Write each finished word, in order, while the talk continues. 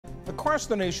Across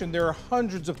the nation, there are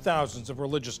hundreds of thousands of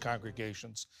religious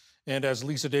congregations. And as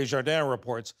Lisa Desjardins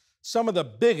reports, some of the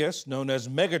biggest, known as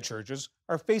megachurches,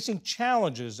 are facing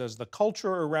challenges as the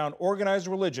culture around organized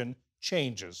religion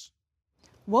changes.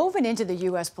 Woven into the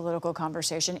U.S. political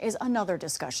conversation is another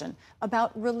discussion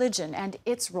about religion and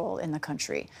its role in the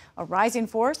country. A rising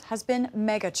force has been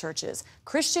megachurches,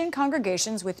 Christian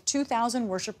congregations with 2,000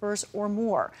 worshipers or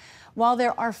more. While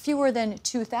there are fewer than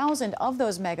 2,000 of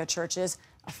those megachurches,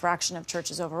 a fraction of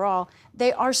churches overall,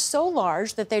 they are so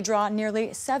large that they draw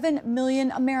nearly 7 million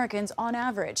Americans on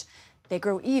average. They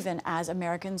grow even as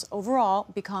Americans overall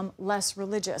become less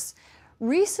religious.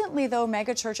 Recently, though,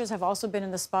 megachurches have also been in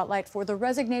the spotlight for the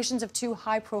resignations of two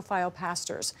high-profile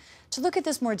pastors. To look at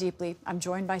this more deeply, I'm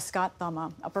joined by Scott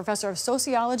Thumma, a professor of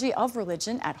sociology of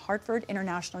religion at Hartford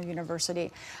International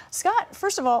University. Scott,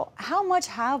 first of all, how much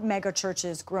have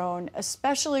megachurches grown,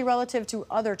 especially relative to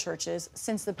other churches,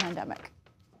 since the pandemic?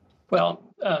 Well,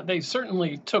 they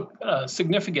certainly took a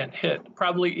significant hit,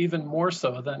 probably even more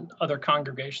so than other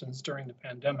congregations during the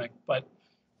pandemic. But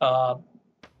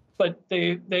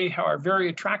they are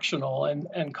very attractional,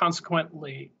 and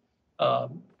consequently,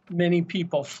 many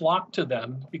people flock to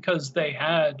them because they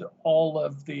had all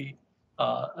of the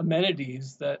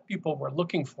amenities that people were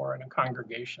looking for in a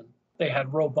congregation. They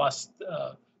had robust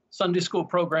Sunday school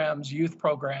programs, youth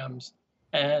programs,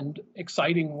 and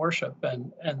exciting worship.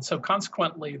 And so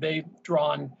consequently, they've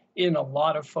drawn in a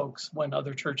lot of folks when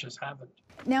other churches haven't.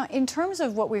 Now, in terms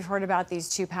of what we've heard about these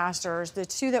two pastors, the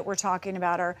two that we're talking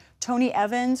about are Tony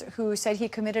Evans, who said he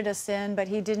committed a sin, but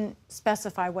he didn't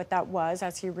specify what that was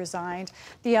as he resigned.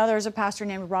 The other is a pastor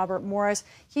named Robert Morris.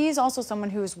 He's also someone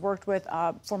who's worked with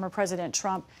former President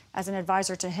Trump as an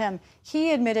advisor to him.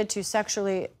 He admitted to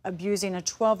sexually abusing a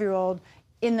 12-year-old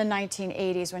in the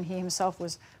 1980s when he himself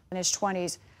was in his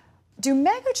 20s. Do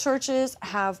megachurches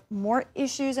have more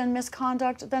issues and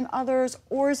misconduct than others,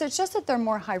 or is it just that they're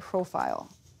more high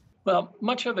profile? Well,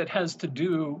 much of it has to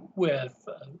do with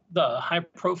the high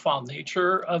profile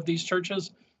nature of these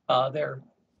churches. They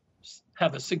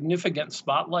have a significant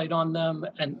spotlight on them,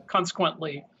 and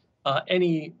consequently,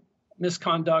 any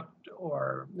misconduct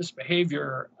or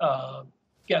misbehavior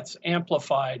gets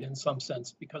amplified in some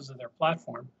sense because of their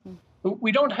platform.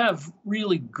 We don't have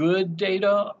really good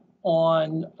data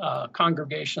on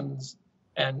congregations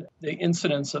and the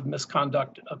incidence of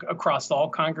misconduct across all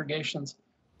congregations,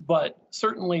 but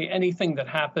certainly anything that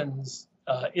happens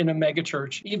in a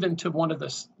megachurch, even to one of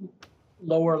the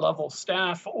lower level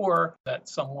staff or that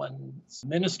someone's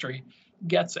ministry,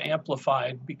 gets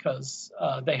amplified because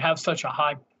they have such a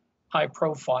high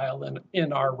profile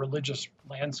in our religious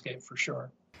landscape, for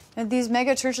sure. And these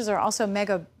mega churches are also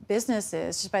mega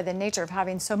businesses just by the nature of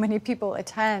having so many people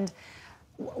attend.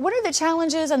 What are the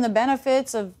challenges and the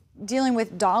benefits of dealing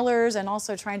with dollars and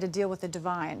also trying to deal with the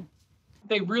divine?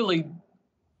 They really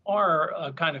are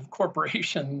a kind of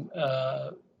corporation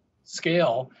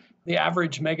scale. The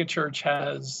average megachurch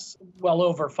has well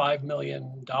over $5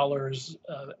 million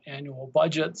annual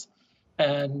budgets,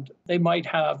 and they might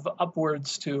have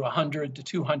upwards to 100 to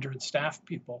 200 staff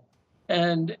people.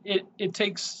 And it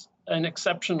takes an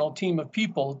exceptional team of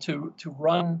people to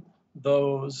run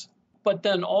those, but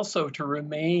then also to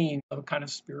remain a kind of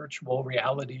spiritual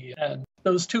reality. And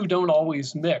those two don't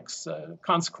always mix.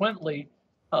 Consequently,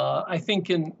 I think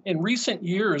in recent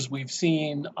years, we've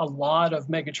seen a lot of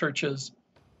megachurches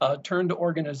turn to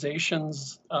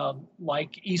organizations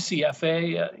like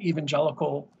ECFA,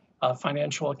 Evangelical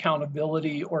Financial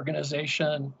Accountability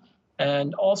Organization,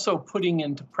 and also putting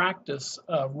into practice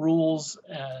rules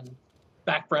and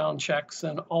background checks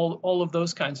and all of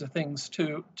those kinds of things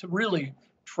to really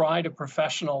try to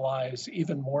professionalize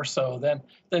even more so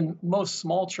than most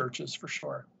small churches, for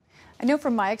sure. I know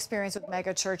from my experience with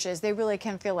mega churches, they really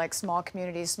can feel like small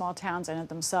communities, small towns in it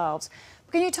themselves.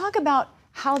 Can you talk about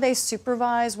how they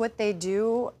supervise, what they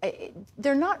do?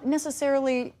 They're not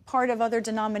necessarily part of other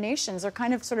denominations. They're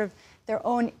kind of sort of their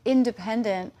own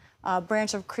independent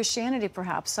branch of Christianity,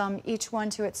 perhaps, each one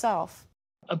to itself.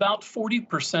 About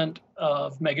 40%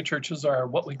 of megachurches are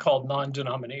what we call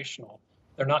non-denominational.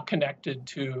 They're not connected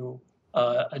to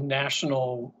a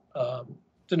national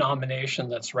denomination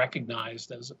that's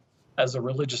recognized as a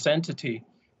religious entity.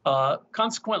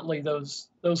 Consequently, those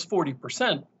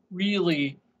 40%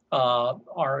 really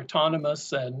are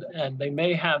autonomous, and they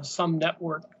may have some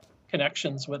network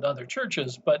connections with other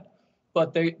churches,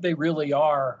 but they really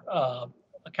are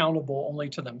accountable only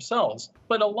to themselves.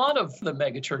 But a lot of the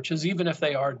megachurches, even if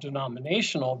they are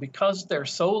denominational, because they're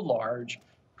so large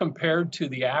compared to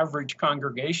the average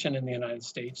congregation in the United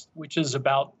States, which is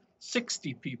about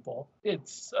 60 people,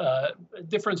 it's a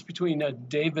difference between a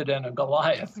David and a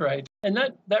Goliath, right? And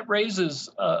that raises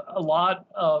a lot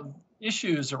of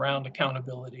issues around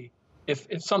accountability.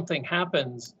 If something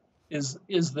happens, is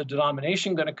the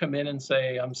denomination going to come in and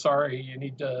say, "I'm sorry, you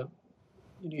need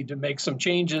to make some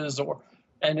changes,"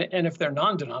 and if they're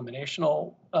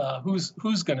non-denominational,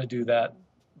 who's going to do that?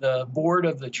 The board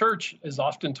of the church is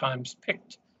oftentimes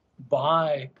picked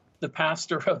by the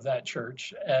pastor of that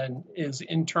church and is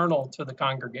internal to the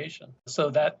congregation.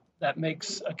 So that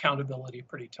makes accountability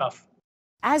pretty tough.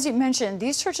 As you mentioned,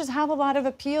 these churches have a lot of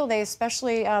appeal. They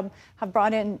especially have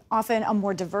brought in often a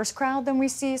more diverse crowd than we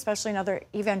see, especially in other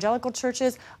evangelical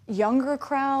churches, younger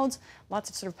crowds,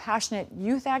 lots of sort of passionate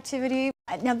youth activity.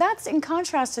 Now, that's in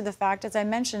contrast to the fact, as I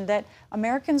mentioned, that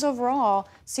Americans overall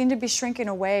seem to be shrinking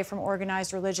away from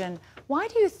organized religion. Why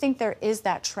do you think there is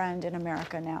that trend in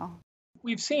America now?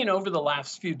 We've seen over the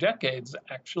last few decades,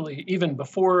 actually, even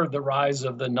before the rise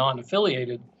of the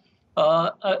non-affiliated,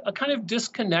 a kind of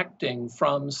disconnecting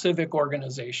from civic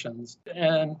organizations.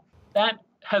 And that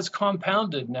has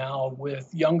compounded now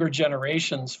with younger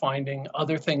generations finding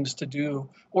other things to do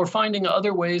or finding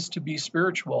other ways to be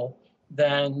spiritual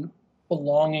than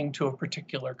belonging to a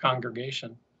particular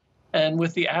congregation. And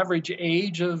with the average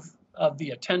age of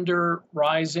the attender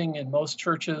rising in most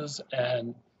churches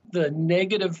and the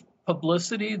negative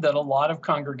publicity that a lot of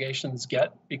congregations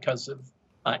get because of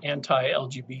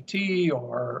anti-LGBT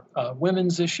or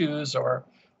women's issues or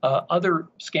other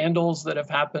scandals that have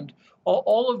happened.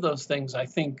 All of those things, I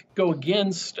think, go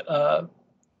against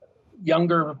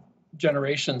younger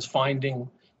generations finding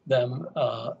them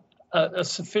a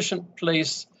sufficient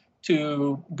place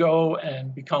to go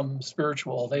and become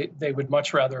spiritual. They would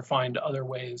much rather find other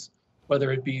ways,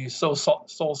 whether it be soul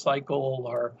cycle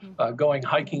or going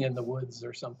hiking in the woods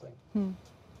or something.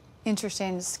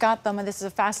 Interesting. Scott Thumma, this is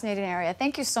a fascinating area.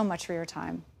 Thank you so much for your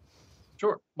time.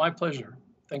 Sure. My pleasure.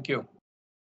 Thank you.